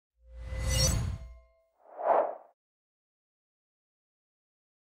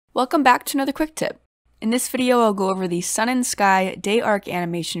Welcome back to another quick tip. In this video, I'll go over the sun and sky day arc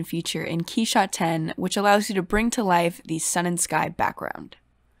animation feature in KeyShot 10, which allows you to bring to life the sun and sky background.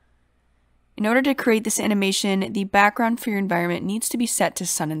 In order to create this animation, the background for your environment needs to be set to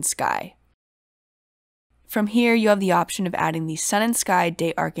sun and sky. From here, you have the option of adding the sun and sky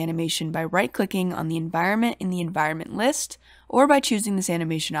day arc animation by right-clicking on the environment in the environment list, or by choosing this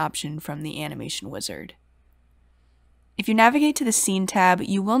animation option from the animation wizard. If you navigate to the Scene tab,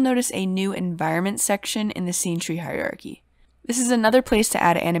 you will notice a new Environment section in the Scene tree hierarchy. This is another place to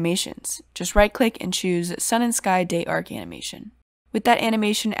add animations. Just right-click and choose Sun and Sky Day Arc Animation. With that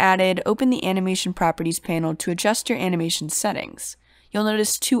animation added, open the Animation Properties panel to adjust your animation settings. You'll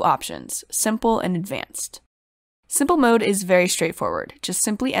notice two options, Simple and Advanced. Simple mode is very straightforward. Just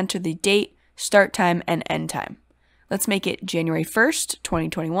simply enter the date, start time, and end time. Let's make it January 1st,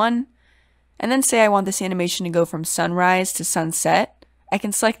 2021. And then say I want this animation to go from sunrise to sunset. I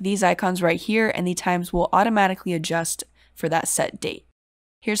can select these icons right here and the times will automatically adjust for that set date.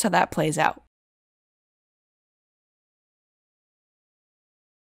 Here's how that plays out.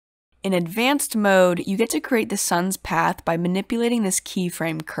 In advanced mode, you get to create the sun's path by manipulating this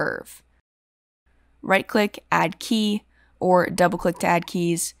keyframe curve. Right-click, add key, or double-click to add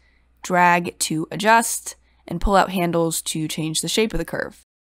keys, drag to adjust, and pull out handles to change the shape of the curve.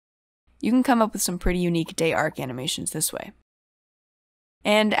 You can come up with some pretty unique day arc animations this way.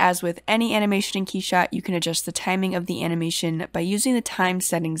 And as with any animation in KeyShot, you can adjust the timing of the animation by using the time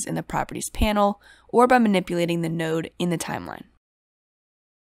settings in the Properties panel or by manipulating the node in the timeline.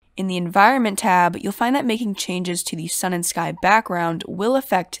 In the Environment tab, you'll find that making changes to the sun and sky background will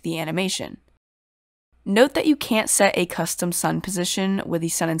affect the animation. Note that you can't set a custom sun position with the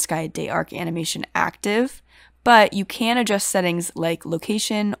sun and sky day arc animation active, but you can adjust settings like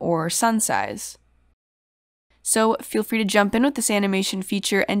location or sun size. So feel free to jump in with this animation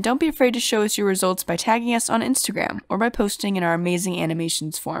feature and don't be afraid to show us your results by tagging us on Instagram or by posting in our Amazing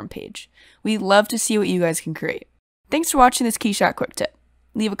Animations forum page. We'd love to see what you guys can create. Thanks for watching this KeyShot quick tip.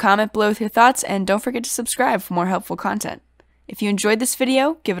 Leave a comment below with your thoughts and don't forget to subscribe for more helpful content. If you enjoyed this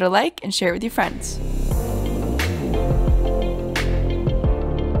video, give it a like and share it with your friends.